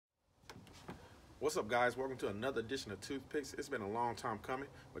What's up, guys? Welcome to another edition of Toothpicks. It's been a long time coming,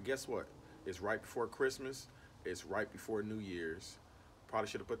 but guess what? It's right before Christmas. It's right before New Year's. Probably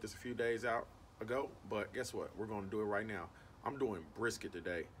should have put this a few days out ago, but guess what? We're going to do it right now. I'm doing brisket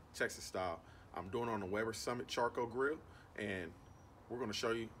today, Texas style. I'm doing it on the Weber Summit charcoal grill, and we're going to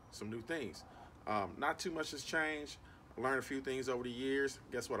show you some new things. Not too much has changed. I learned a few things over the years.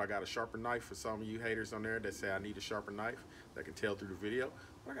 Guess what? I got a sharper knife for some of you haters on there that say I need a sharper knife that can tell through the video.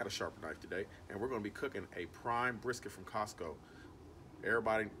 But I got a sharper knife today, and we're going to be cooking a prime brisket from Costco.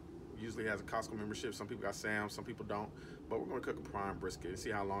 Everybody usually has a Costco membership. Some people got Sam's, some people don't. But we're going to cook a prime brisket and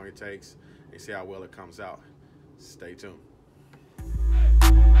see how long it takes and see how well it comes out. Stay tuned.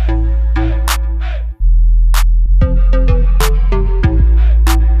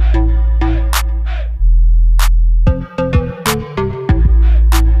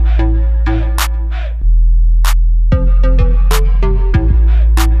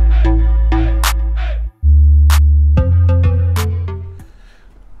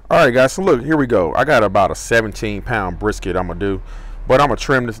 All right, guys, so look, here we go. I got about a 17-pound brisket I'm gonna do, but I'm gonna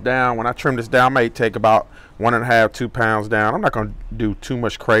trim this down. When I trim this down, I may take about 1.5 to 2 pounds down. I'm not gonna do too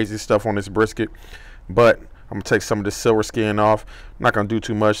much crazy stuff on this brisket, but I'm gonna take some of this silver skin off. I'm not gonna do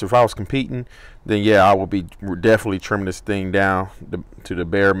too much. If I was competing, then yeah, I would be definitely trimming this thing down to the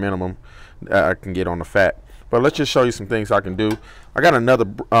bare minimum that I can get on the fat. But let's just show you some things I can do. I got another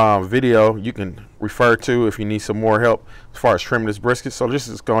video you can refer to if you need some more help as far as trimming this brisket. So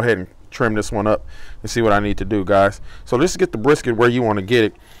just go ahead and trim this one up and see what I need to do, guys. So let's get the brisket where you want to get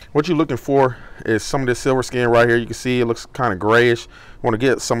it. What you're looking for is some of this silver skin right here. You can see it looks kind of grayish. You want to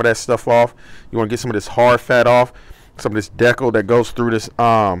get some of that stuff off. You want to get some of this hard fat off, some of this decal that goes through this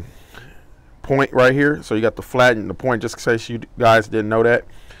point right here. So you got the flat and the point, just in case you guys didn't know that.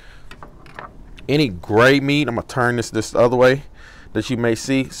 Any gray meat, I'm gonna turn this other way, that you may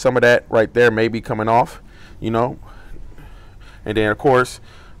see some of that right there may be coming off, you know. And then of course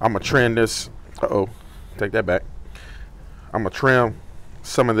I'm gonna trim this. Take that back. I'm gonna trim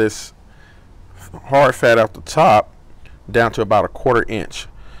some of this hard fat out the top down to about 1/4 inch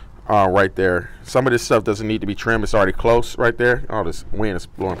right there. Some of this stuff doesn't need to be trimmed. It's already close right there. Oh, this wind is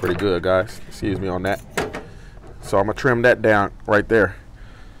blowing pretty good, guys. Excuse me on that. So I'm gonna trim that down right there.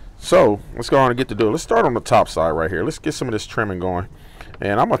 So let's go on and get to do it. Let's start on the top side right here. Let's get some of this trimming going,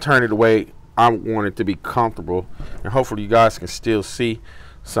 and I'm gonna turn it the way I want it to be comfortable, and hopefully you guys can still see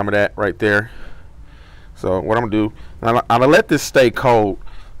some of that right there. So what I'm gonna do, I'm gonna let this stay cold,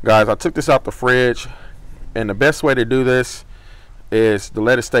 guys. I took this out the fridge, and the best way to do this is to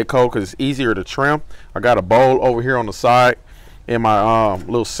let it stay cold because it's easier to trim. I got a bowl over here on the side in my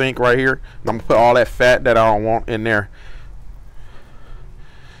little sink right here, and I'm gonna put all that fat that I don't want in there.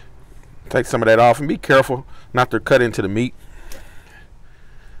 Take some of that off and be careful not to cut into the meat.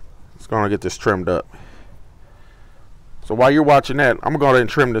 It's going to get this trimmed up. So while you're watching that, I'm going to go ahead and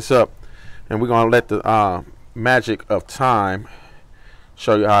trim this up, and we're going to let the magic of time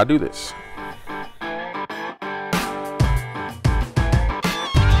show you how I do this.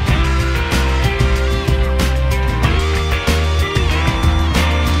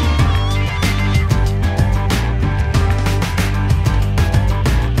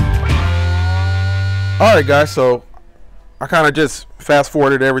 Alright, guys, so I kind of just fast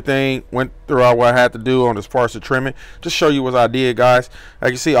forwarded everything, went through all what I had to do on as far as the trimming. Just show you what I did, guys.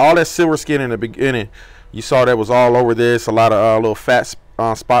 Like you see, all that silver skin in the beginning, you saw that was all over this. A lot of little fat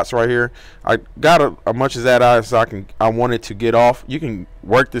spots right here. I got as much as that as I wanted to get off. You can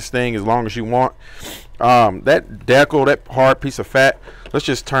work this thing as long as you want. That decal, that hard piece of fat, let's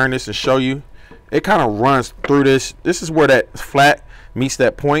just turn this and show you. It kind of runs through this. This is where that flat meets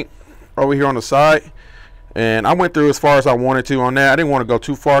that point over here on the side. And I went through as far as I wanted to on that. I didn't want to go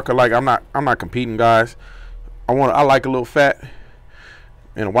too far because, like, I'm not competing, guys. I like a little fat,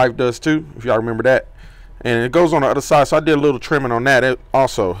 and the wife does too, if y'all remember that. And it goes on the other side, so I did a little trimming on that.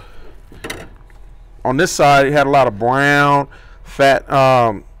 Also, on this side, it had a lot of brown fat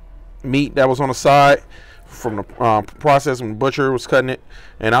meat that was on the side from the process when the butcher was cutting it,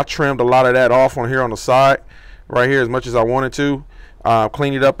 and I trimmed a lot of that off on here on the side, right here, as much as I wanted to.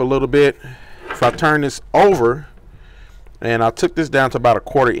 Clean it up a little bit. If I turn this over, and I took this down to about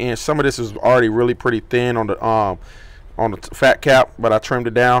 1/4 inch. Some of this is already really pretty thin on the fat cap, but I trimmed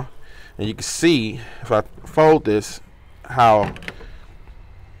it down, and you can see if I fold this how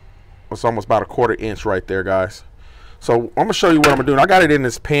it's almost about 1/4 inch right there, guys. So I'm gonna show you what I'm doing. I got it in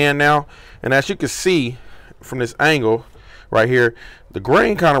this pan now, and as you can see from this angle right here, the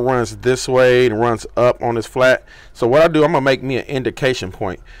grain kind of runs this way and runs up on this flat. So what I do, I'm gonna make me an indication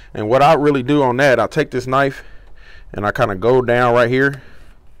point, and what I really do on that, I'll take this knife and I kind of go down right here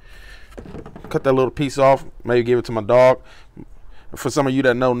cut that little piece off, maybe give it to my dog. For some of you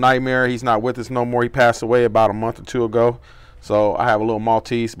that know Nightmare, he's not with us no more. He passed away about a month or two ago. So I have a little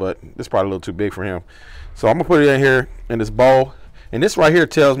Maltese, but it's probably a little too big for him. So I'm gonna put it in here in this bowl. And this right here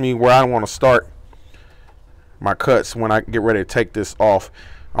tells me where I want to start my cuts when I get ready to take this off.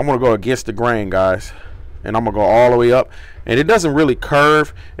 I'm gonna go against the grain, guys. And I'm gonna go all the way up. And it doesn't really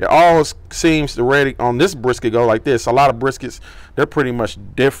curve. It always seems to ready on this brisket go like this. A lot of briskets, they're pretty much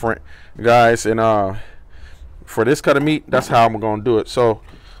different, guys. And for this cut of meat, that's how I'm gonna do it. So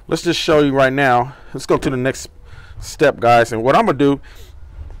let's just show you right now. Let's go to the next step, guys. And what I'm gonna do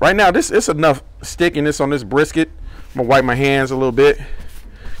right now, this is enough stickiness on this brisket. I'm gonna wipe my hands a little bit,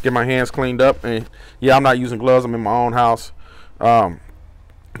 get my hands cleaned up. And yeah, I'm not using gloves. I'm in my own house.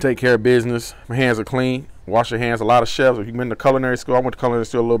 Take care of business. My hands are clean. Wash your hands. A lot of chefs, if you've been to culinary school, I went to culinary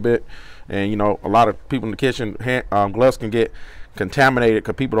school a little bit, and you know, a lot of people in the kitchen, gloves can get contaminated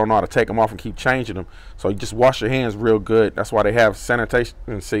because people don't know how to take them off and keep changing them. So you just wash your hands real good. That's why they have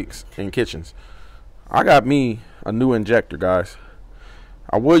sanitation sinks in kitchens. I got me a new injector, guys.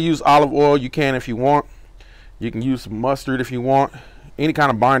 I will use olive oil. You can if you want. You can use mustard if you want. Any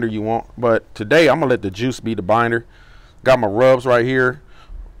kind of binder you want. But today I'm gonna let the juice be the binder. Got my rubs right here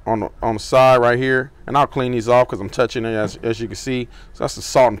on the side right here, and I'll clean these off because I'm touching it as you can see. So that's the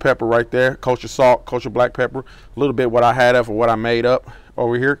salt and pepper right there, kosher salt, kosher black pepper, a little bit what I had of or what I made up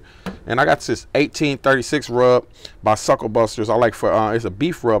over here. And I got this 1836 rub by Suckle Busters. I like for it's a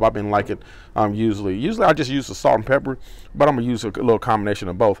beef rub. I've been liking usually I just use the salt and pepper, but I'm gonna use a little combination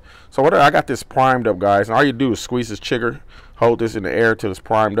of both. So what I got this primed up, guys, and all you do is squeeze this trigger, hold this in the air till it's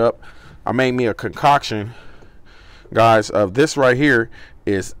primed up. I made me a concoction, guys, of this right here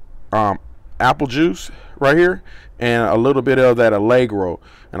is apple juice right here and a little bit of that Allegro,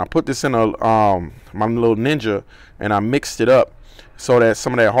 and I put this in a my little Ninja, and I mixed it up so that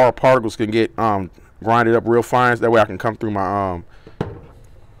some of that hard particles can get grinded up real fine. So that way I can come through my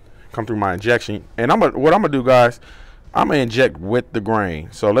injection. And what I'm gonna do, guys, I'm gonna inject with the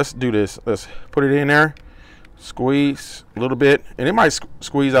grain. So let's do this. Let's put it in there, squeeze a little bit, and it might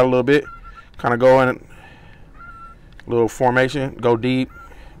squeeze out a little bit, kind of go in little formation, go deep,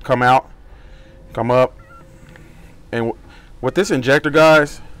 come out, come up. And with this injector,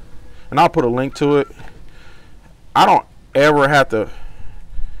 guys, and I'll put a link to it, I don't ever have to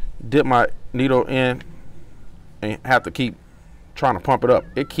dip my needle in and have to keep trying to pump it up.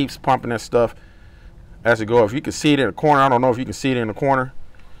 It keeps pumping that stuff as it goes. If you can see it in the corner, I don't know if you can see it in the corner,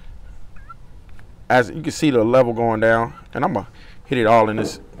 as you can see the level going down. And I'm gonna hit it all in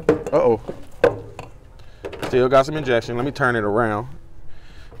this. Uh-oh. Still got some injection. Let me turn it around.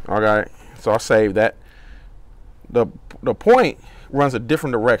 Okay, so I saved that. The point runs a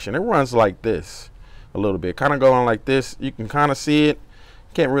different direction. It runs like this a little bit, kind of going like this. You can kind of see it.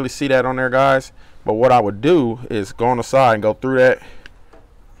 Can't really see that on there, guys. But what I would do is go on the side and go through that.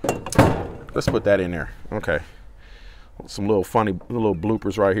 Let's put that in there. Okay. Some little funny little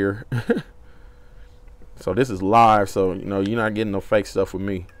bloopers right here. So this is live, so you know you're not getting no fake stuff with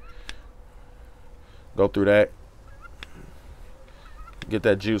me. Go through that. Get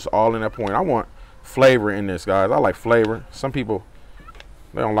that juice all in that point. I want flavor in this, guys. I like flavor. Some people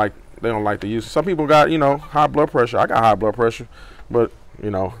they don't like the use. Some people got, you know, high blood pressure. I got high blood pressure, but you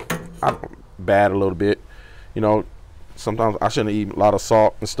know, I'm bad a little bit. You know, sometimes I shouldn't eat a lot of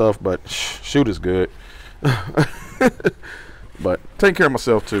salt and stuff, but shoot is good. But take care of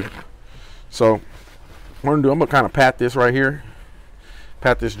myself too. So what I'm gonna kind of pat this right here,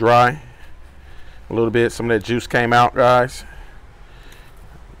 pat this dry a little bit. Some of that juice came out, guys.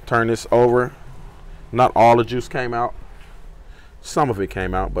 Turn this over. Not all the juice came out. Some of it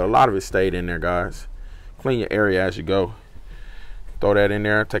came out, but a lot of it stayed in there, guys. Clean your area as you go. Throw that in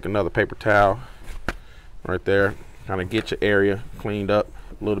there. Take another paper towel right there. Kind of get your area cleaned up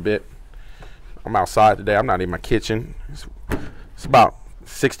a little bit. I'm outside today. I'm not in my kitchen. It's about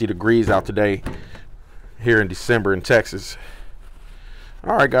 60 degrees out today here in December in Texas.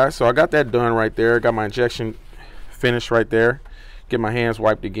 All right, guys, so I got that done right there. Got my injection finished right there. Get my hands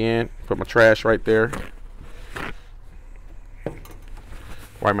wiped again. Put my trash right there.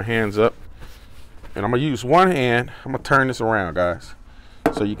 Wipe my hands up. And I'm gonna use one hand. I'm gonna turn this around, guys,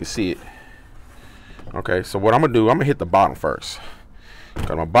 so you can see it. Okay, so what I'm gonna do, I'm gonna hit the bottom first.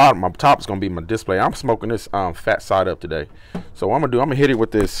 Cause my top is gonna be my display. I'm smoking this fat side up today. So what I'm gonna do, I'm gonna hit it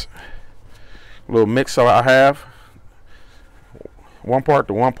with this little mix I have. 1 part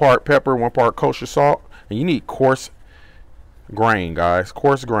to 1 part pepper, 1 part kosher salt, and you need coarse grain, guys,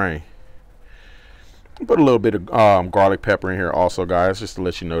 coarse grain. Put a little bit of garlic pepper in here also, guys, just to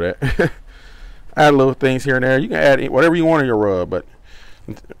let you know that. Add little things here and there. You can add whatever you want in your rub, but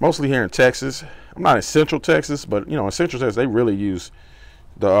mostly here in Texas. I'm not in Central Texas, but you know, in Central Texas they really use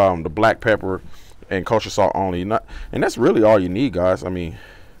the black pepper and kosher salt only. Not, and that's really all you need, guys. I mean,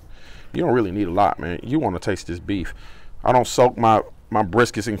 you don't really need a lot, man. You want to taste this beef. I don't soak my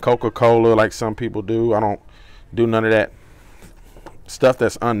briskets in Coca-Cola like some people do. I don't do none of that stuff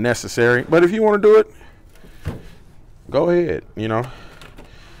that's unnecessary. But if you want to do it, go ahead, you know.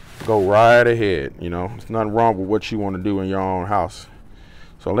 Go right ahead, you know. There's nothing wrong with what you want to do in your own house.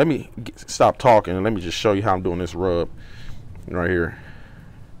 So let me stop talking and let me just show you how I'm doing this rub right here.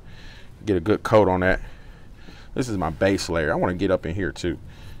 Get a good coat on that. This is my base layer. I want to get up in here too.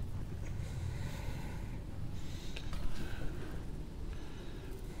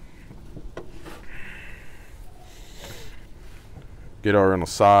 Get over on the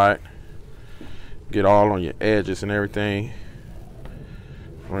side. Get all on your edges and everything.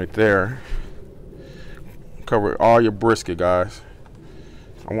 Right there. Cover all your brisket, guys.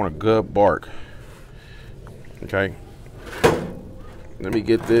 I want a good bark. Okay. Let me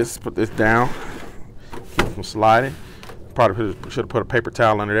get this, put this down. Keep it from sliding. Probably should have put a paper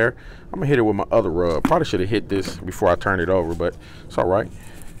towel under there. I'm gonna hit it with my other rub. Probably should have hit this before I turned it over, but it's all right.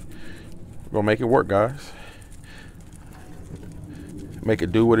 We're gonna make it work, guys. Make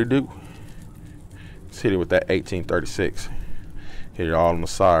it do what it do. Let's hit it with that 1836. Hit it all on the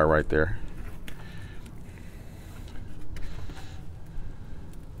side right there.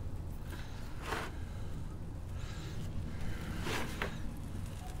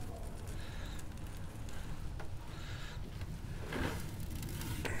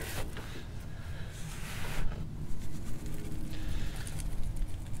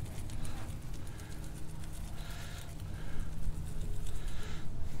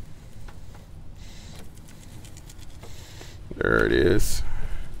 There it is.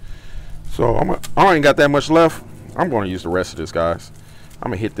 So I ain't got that much left. I'm going to use the rest of this, guys. I'm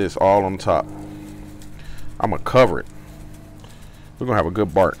going to hit this all on top. I'm going to cover it. We're going to have a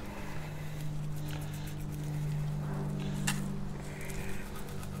good bark.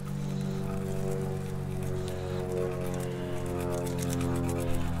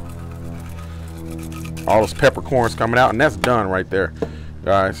 All those peppercorns coming out, and that's done right there,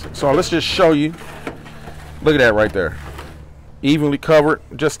 guys. So let's just show you. Look at that right there. Evenly covered,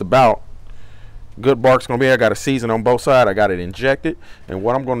 just about. Good bark's gonna be. I got a season on both sides. I got it injected, and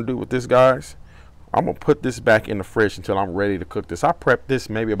what I'm gonna do with this, guys, I'm gonna put this back in the fridge until I'm ready to cook this. I prepped this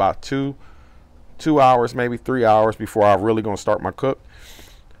maybe about two hours, maybe 3 hours before I'm really gonna start my cook.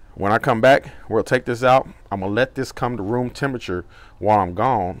 When I come back, we'll take this out. I'm gonna let this come to room temperature while I'm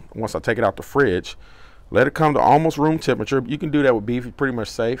gone. Once I take it out the fridge, let it come to almost room temperature. You can do that with beef. It's pretty much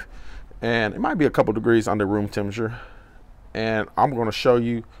safe, and it might be a couple degrees under room temperature. And I'm going to show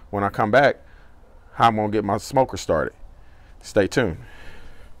you when I come back how I'm going to get my smoker started. Stay tuned.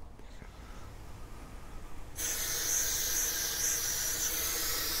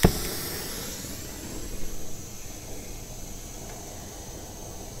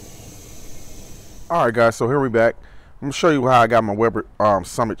 All right, guys, so here we back. I'm going to show you how I got my Weber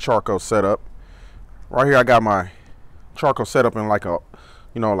Summit charcoal set up. Right here I got my charcoal set up in like a,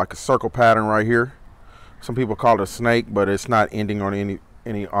 you know, like a circle pattern right here. Some people call it a snake, but it's not ending on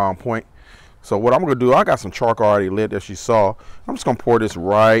any point. So what I'm gonna do, I got some charcoal already lit, as you saw. I'm just gonna pour this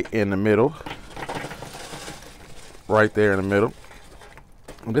right in the middle, right there in the middle.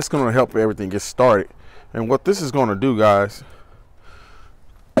 And this is gonna help everything get started. And what this is gonna do, guys,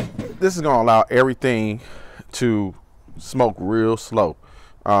 this is gonna allow everything to smoke real slow.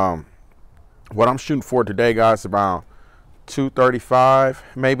 What I'm shooting for today, guys, is about 235,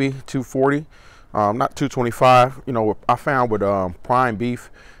 maybe 240. Not 225. You know, I found with prime beef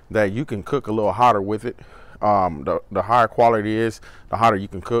that you can cook a little hotter with it. The higher quality is, the hotter you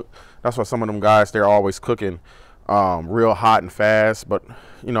can cook. That's why some of them guys, they're always cooking real hot and fast. But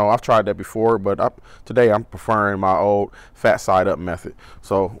you know, I've tried that before, but today I'm preferring my old fat side up method.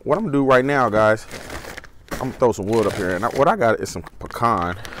 So what I'm gonna do right now, guys, I'm gonna throw some wood up here, and what I got is some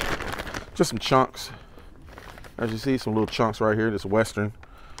pecan, just some chunks. As you see, some little chunks right here. This Western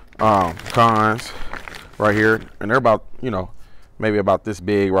pecans right here, and they're about, you know, maybe about this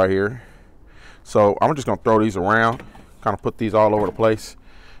big right here. So I'm just gonna throw these around, kind of put these all over the place,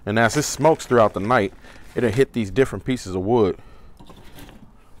 and as this smokes throughout the night, it'll hit these different pieces of wood.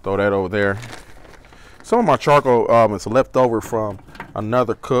 Throw that over there. Some of my charcoal is left over from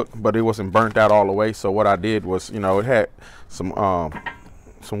another cook, but it wasn't burnt out all the way. So what I did was, you know, it had some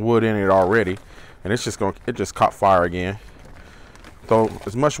wood in it already, and it just caught fire again. Throw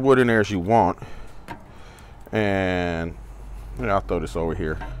as much wood in there as you want, and you know, I'll throw this over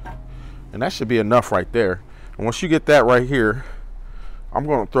here, and that should be enough right there. And once you get that right here, I'm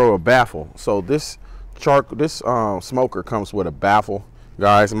gonna throw a baffle. So this smoker comes with a baffle,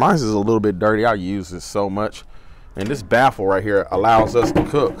 guys. Mine is a little bit dirty. I use it so much, and this baffle right here allows us to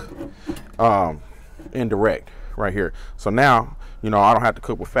cook indirect right here. So now, you know, I don't have to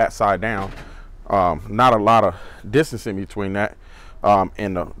cook with fat side down. Not a lot of distance in between that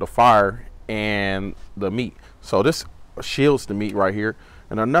and the fire and the meat. So this shields the meat right here.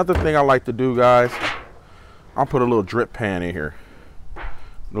 And another thing I like to do, guys, I'll put a little drip pan in here.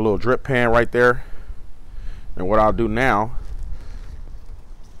 A little drip pan right there. And what I'll do now,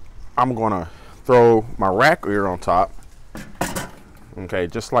 I'm gonna throw my rack here on top. Okay,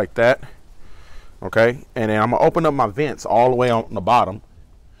 just like that. Okay, and then I'm gonna open up my vents all the way on the bottom.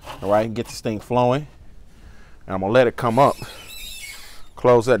 All right, and get this thing flowing. And I'm gonna let it come up.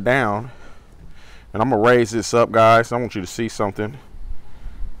 Close that down. And I'm gonna raise this up, guys. I want you to see something.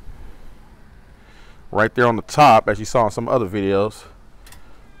 Right there on the top, as you saw in some other videos.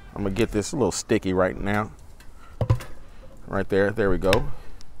 I'm gonna get this a little sticky right now. Right there, there we go.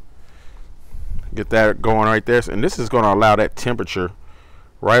 Get that going right there. And this is gonna allow that temperature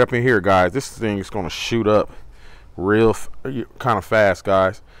right up in here, guys. This thing is gonna shoot up real kind of fast,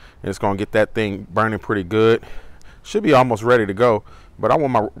 guys. And it's gonna get that thing burning pretty good. Should be almost ready to go, but I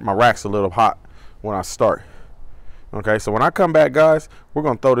want my racks a little hot when I start. Okay, so when I come back, guys, we're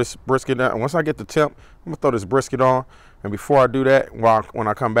gonna throw this brisket down. Once I get the temp, I'm gonna throw this brisket on. And before I do that, when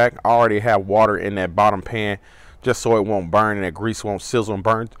I come back, I already have water in that bottom pan just so it won't burn and that grease won't sizzle and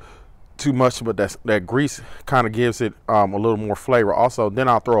burn too much. But that grease kind of gives it a little more flavor. Also, then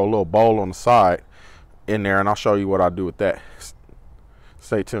I'll throw a little bowl on the side in there, and I'll show you what I do with that.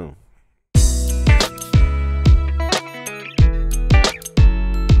 Stay tuned.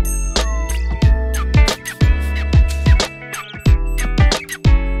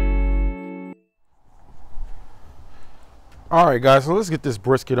 All right, guys, so let's get this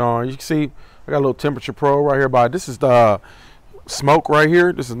brisket on. You can see I got a little temperature probe right here. This is the smoke right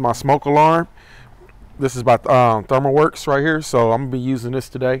here. This is my smoke alarm. This is by ThermalWorks right here. So I'm gonna be using this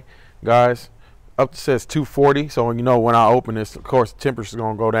today, guys. Up to says 240. So you know when I open this, of course, the temperature is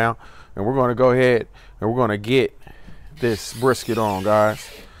gonna go down, and we're gonna go ahead and we're gonna get this brisket on, guys.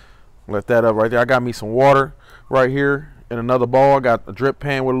 Let that up right there. I got me some water right here in another bowl. I got a drip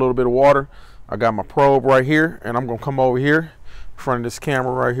pan with a little bit of water. I got my probe right here, and I'm gonna come over here in front of this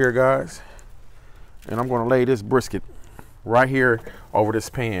camera right here, guys, and I'm gonna lay this brisket right here over this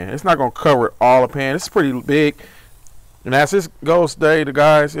pan. It's not gonna cover all the pan. It's pretty big, and as this goes today,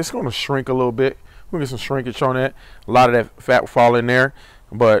 guys, it's gonna shrink a little bit. We'll get some shrinkage on that. A lot of that fat will fall in there,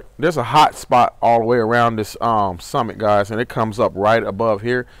 but there's a hot spot all the way around this summit, guys, and it comes up right above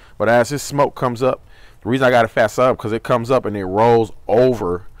here. But as this smoke comes up, the reason I got it fast up because it comes up and it rolls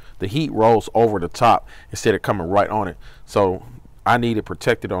over. The heat rolls over the top instead of coming right on it. So I need it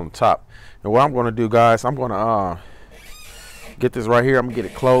protected on the top. And what I'm going to do, guys, I'm going to get this right here. I'm going to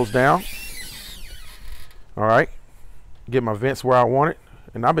get it closed down. All right. Get my vents where I want it.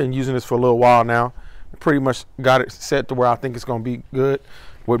 And I've been using this for a little while now. I pretty much got it set to where I think it's going to be good.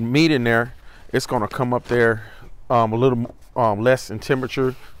 With meat in there, it's going to come up there a little less in temperature.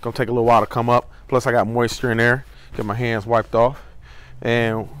 It's going to take a little while to come up. Plus, I got moisture in there. Get my hands wiped off.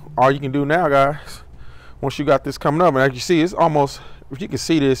 And all you can do now, guys, once you got this coming up, and as you see, it's almost, if you can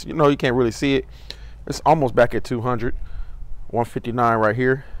see this, you know you can't really see it. It's almost back at 200, 159 right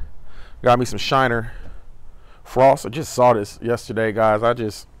here. Got me some Shiner Frost. I just saw this yesterday, guys. I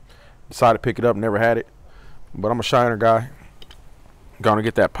just decided to pick it up, never had it. But I'm a Shiner guy. Gonna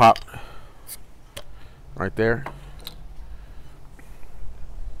get that pop right there.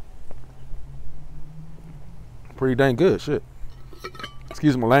 Pretty dang good, shit.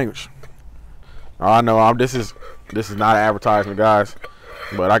 Excuse my language. I know this is not an advertisement, guys,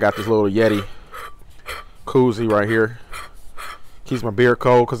 but I got this little Yeti koozie right here. Keeps my beer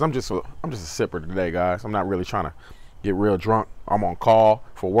cold because I'm just a sipper today, guys. I'm not really trying to get real drunk. I'm on call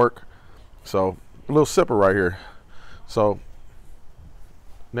for work, so a little sipper right here. So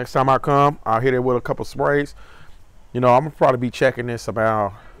next time I come, I'll hit it with a couple sprays. You know, I'm gonna probably be checking this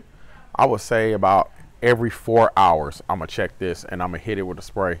about, I would say about every 4 hours. I'm gonna check this and I'm gonna hit it with a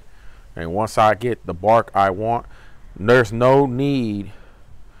spray. And once I get the bark I want, there's no need,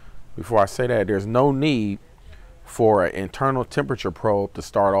 before I say that, there's no need for an internal temperature probe to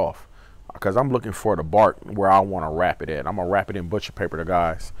start off, because I'm looking for the bark where I want to wrap it at. I'm gonna wrap it in butcher paper,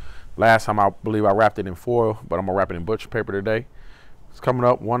 guys. Last time I believe I wrapped it in foil, but I'm gonna wrap it in butcher paper today. It's coming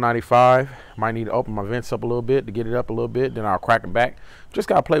up 195. Might need to open my vents up a little bit to get it up a little bit. Then I'll crack it back. Just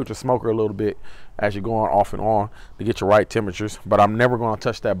gotta play with your smoker a little bit as you're going off and on to get your right temperatures. But I'm never gonna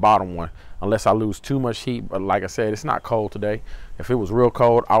touch that bottom one unless I lose too much heat. But like I said, it's not cold today. If it was real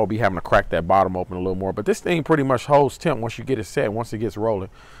cold, I would be having to crack that bottom open a little more. But this thing pretty much holds temp once you get it set, once it gets rolling.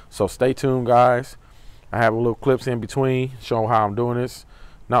 So stay tuned, guys. I have a little clips in between showing how I'm doing this.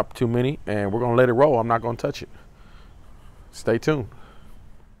 Not too many, and we're gonna let it roll. I'm not gonna touch it. Stay tuned.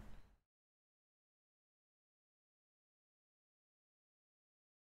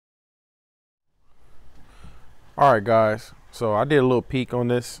 All right, guys, so I did a little peek on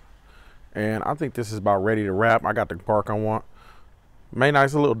this, and I think this is about ready to wrap. I got the bark I want. May night,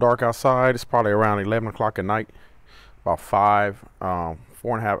 it's a little dark outside. It's probably around 11 o'clock at night, about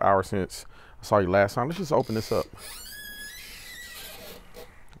 4.5 hours since I saw you last time. Let's just open this up.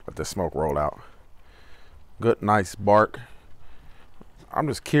 Let the smoke roll out. Good, nice bark. I'm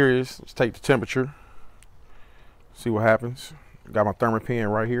just curious. Let's take the temperature, see what happens. Got my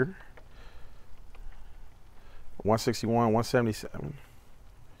thermopen right here. 161, 177.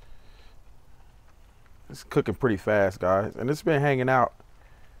 It's cooking pretty fast, guys. And it's been hanging out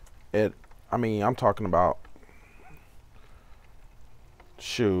at, I mean, I'm talking about,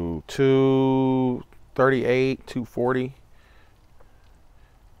 shoot, 238, 240.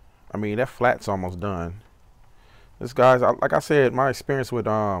 I mean, that flat's almost done. This, guys, like I said, my experience with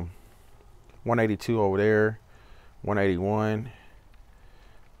 182 over there, 181,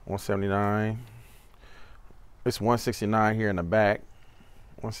 179. It's 169 here in the back,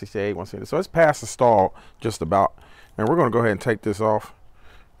 168, 170. So it's past the stall just about. And we're gonna go ahead and take this off,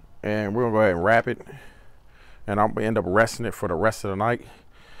 and we're gonna go ahead and wrap it, and I'll end up resting it for the rest of the night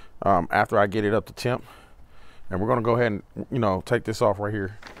after I get it up to temp. And we're gonna go ahead and, you know, take this off right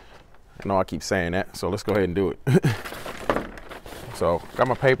here. I know I keep saying that, so let's go ahead and do it. So got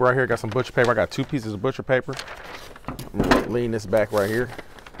my paper right here, got some butcher paper. I got 2 pieces of butcher paper. I'm gonna lean this back right here,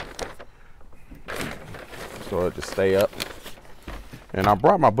 so it'll just stay up. And I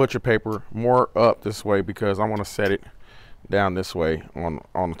brought my butcher paper more up this way because I want to set it down this way on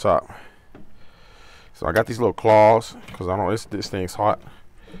the top. So I got these little claws because I know this thing's hot.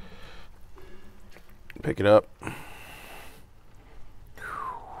 Pick it up.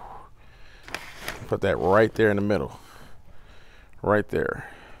 Put that right there in the middle. Right there.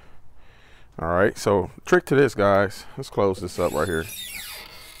 All right, so trick to this, guys. Let's close this up right here.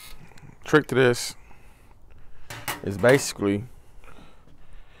 Trick to this is basically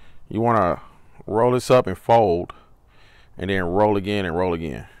you want to roll this up and fold, and then roll again and roll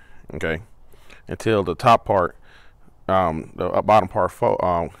again, okay, until the top part, the bottom part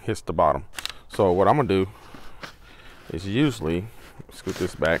hits the bottom. So what I'm gonna do is usually scoot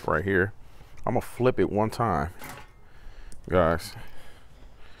this back right here. I'm gonna flip it one time, guys.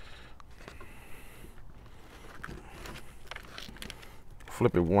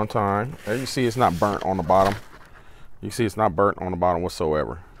 Flip it one time. As you see, it's not burnt on the bottom. You see it's not burnt on the bottom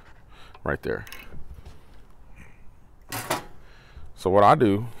whatsoever. Right there. So what I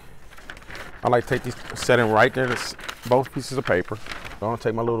do, I like to take these, set them right there, both pieces of paper. I'm gonna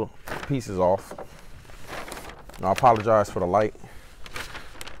take my little pieces off. And I apologize for the light.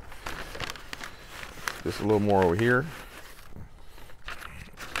 Just a little more over here.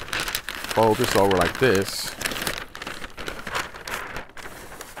 Fold this over like this.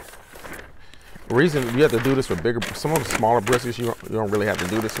 The reason you have to do this with bigger, some of the smaller briskets you don't really have to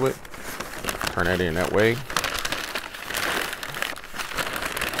do this with. Turn that in that way.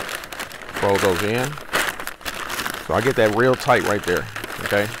 Fold those in. So I get that real tight right there,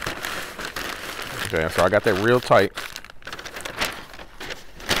 okay? Okay, so I got that real tight.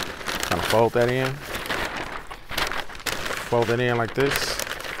 Kind of fold that in. Fold it in like this.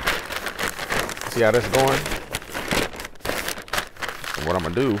 See how that's going? And what I'm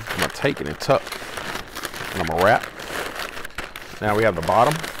gonna do, I'm gonna take it and tuck. And I'm gonna wrap. Now we have the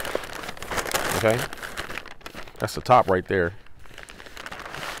bottom. Okay? That's the top right there.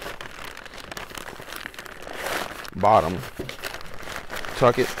 Bottom.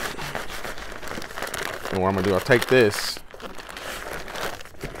 Tuck it. And what I'm gonna do, I'll take this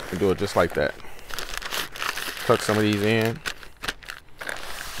and do it just like that. Tuck some of these in.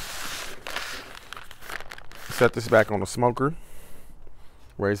 Set this back on the smoker.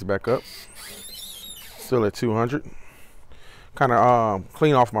 Raise it back up. Still at 200. Kind of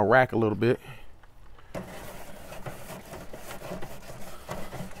clean off my rack a little bit.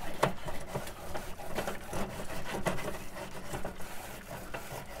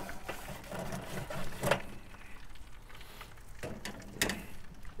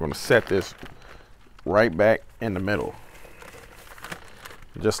 I'm going to set this right back in the middle.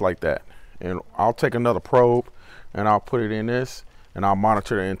 just like that. And I'll take another probe and I'll put it in this and I'll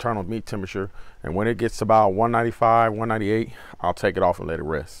monitor the internal meat temperature. And when it gets about 195, 198, I'll take it off and let it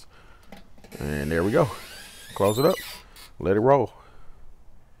rest. And there we go. Close it up, let it roll.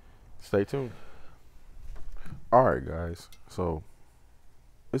 Stay tuned. All right, guys, so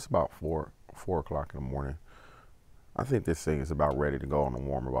it's about 4 o'clock in the morning. I think this thing is about ready to go on the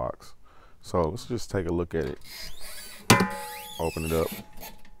warmer box. So let's just take a look at it. Open it up.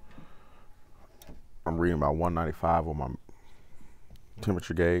 I'm reading about 195 on my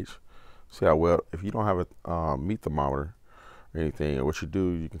temperature gauge. See how well, if you don't have a meat thermometer or anything, what you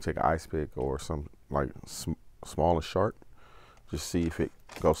do, you can take an ice pick or some like small and sharp. Just see if it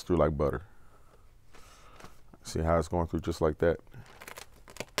goes through like butter. See how it's going through just like that?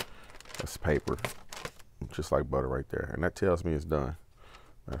 That's paper, just like butter right there. And that tells me it's done.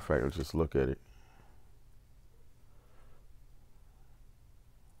 Matter of fact, let's just look at it.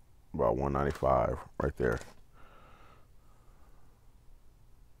 About 195 right there.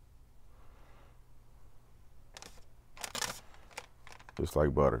 Just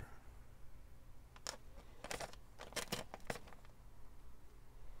like butter.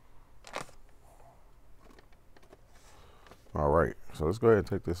 All right, so let's go ahead and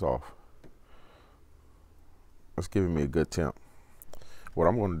take this off. It's giving me a good temp. What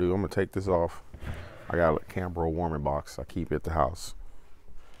I'm gonna do, I'm gonna take this off. I got a Canberra warming box I keep at the house.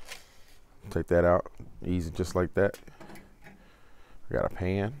 Take that out, easy, just like that. I got a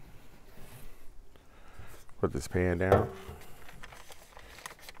pan. Put this pan down.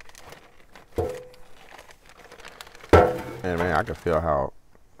 And man, I can feel how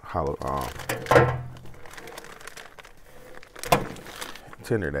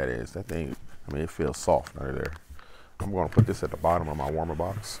tender that is. That thing, I mean, it feels soft under there. I'm gonna put this at the bottom of my warmer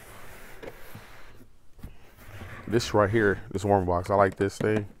box. This right here, this warmer box, I like this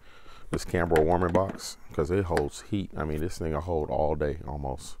thing, this Canberra warming box, because it holds heat. I mean, this thing will hold all day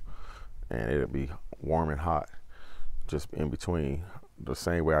almost, and it'll be warm and hot, just in between, the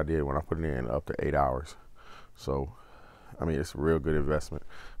same way I did when I put it in, up to 8 hours. So, I mean, it's a real good investment.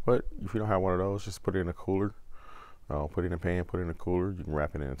 But if you don't have one of those, just put it in a cooler. Put it in a pan, put it in a cooler. You can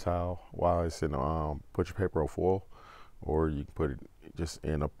wrap it in a towel while it's in put your paper or foil, or you can put it just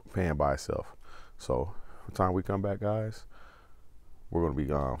in a pan by itself. So by the time we come back, guys, we're gonna be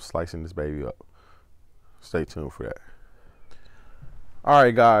slicing this baby up. Stay tuned for that. All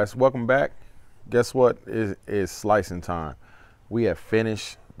right, guys, welcome back. Guess what? It's slicing time. We have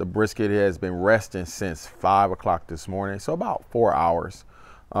finished the brisket. It has been resting since 5 o'clock this morning, so about 4 hours.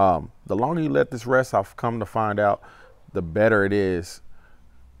 The longer you let this rest, I've come to find out, the better it is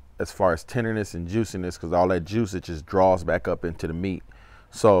as far as tenderness and juiciness, because all that juice, it just draws back up into the meat.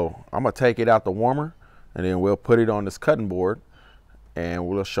 So I'm gonna take it out the warmer, and then we'll put it on this cutting board, and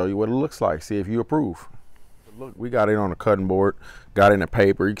we'll show you what it looks like. See if you approve. Look, we got it on the cutting board, got it in the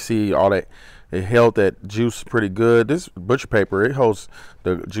paper. You can see all that. It held that juice pretty good. This butcher paper, it holds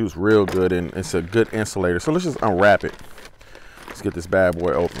the juice real good, and it's a good insulator. So let's just unwrap it. Let's get this bad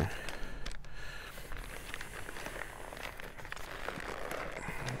boy open.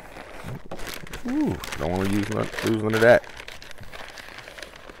 Ooh, don't want to lose none of that.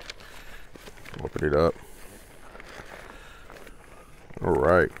 Open it up. All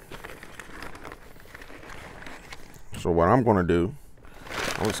right. So what I'm going to do,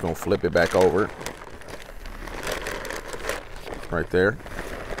 I'm just going to flip it back over. Right there.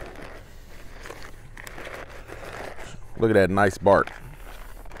 Look at that nice bark.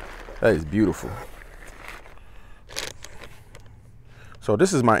 That is beautiful. So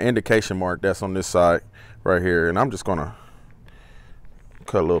this is my indication mark that's on this side right here, and I'm just gonna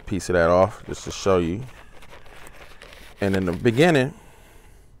cut a little piece of that off just to show you. And in the beginning,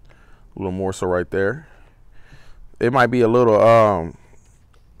 a little more so right there. It might be a little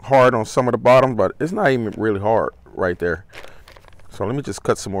hard on some of the bottom, but it's not even really hard right there. So let me just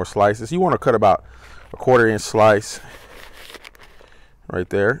cut some more slices. You want to cut about a 1/4 inch slice right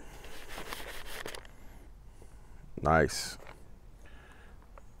there. Nice.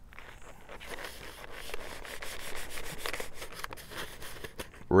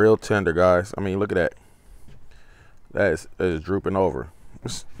 Real tender, guys. I mean, look at that. That is drooping over.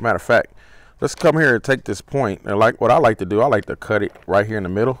 Matter of fact, let's come here and take this point. And like what I like to do, I like to cut it right here in the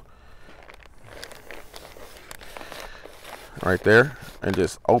middle. Right there. And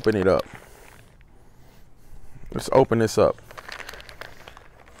just open it up. Let's open this up.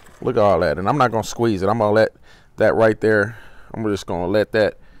 Look at all that. And I'm not going to squeeze it. I'm going to let that right there. I'm just going to let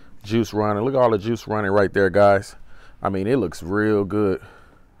that juice run. And look at all the juice running right there, guys. I mean, it looks real good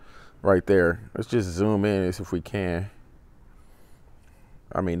right there. Let's just zoom in if we can.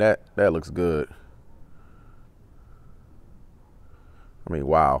 I mean, that looks good. I mean,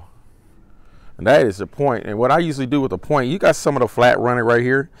 wow. And that is the point. And what I usually do with the point, you got some of the flat running right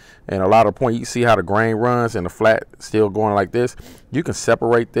here, and a lot of point, you see how the grain runs and the flat still going like this. You can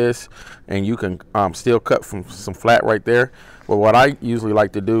separate this, and you can still cut from some flat right there. But what I usually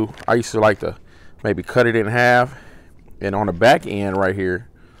like to do, I used to like to maybe cut it in half, and on the back end right here,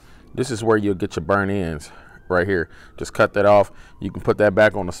 this is where you'll get your burn ends right here. Just cut that off. You can put that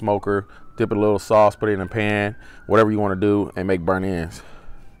back on the smoker, dip it a little sauce, put it in a pan, whatever you want to do, and make burn ends.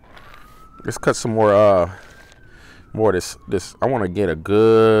 Let's cut some more of this. I want to get a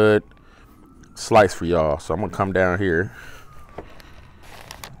good slice for y'all. So I'm gonna come down here,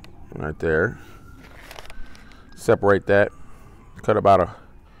 right there. Separate that. Cut about a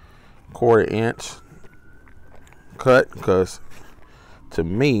 1/4 inch cut, because to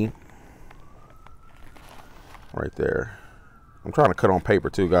me, right there, I'm trying to cut on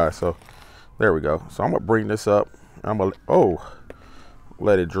paper too, guys. So there we go. So I'm gonna bring this up. I'm gonna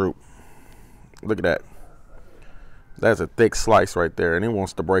let it droop. Look at that. That's a thick slice right there, and it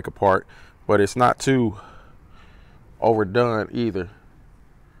wants to break apart, but it's not too overdone either.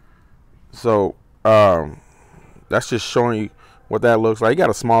 So that's just showing you what that looks like. You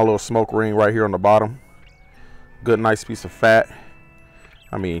got a small little smoke ring right here on the bottom. Good, nice piece of fat.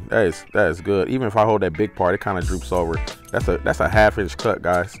 I mean, that is good. Even if I hold that big part, it kind of droops over. That's a 1/2 inch cut,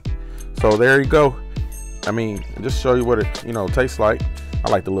 guys. So there you go. I mean, just show you what it tastes like. I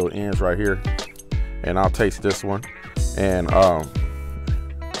like the little ends right here. And I'll taste this one, and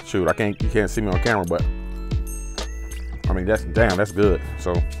shoot, you can't see me on camera, but I mean, that's good.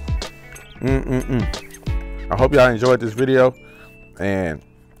 So I hope y'all enjoyed this video, and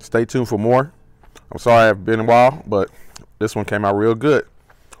stay tuned for more. I'm sorry I've been a while, but this one came out real good.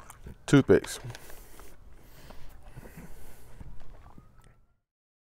 Toothpicks.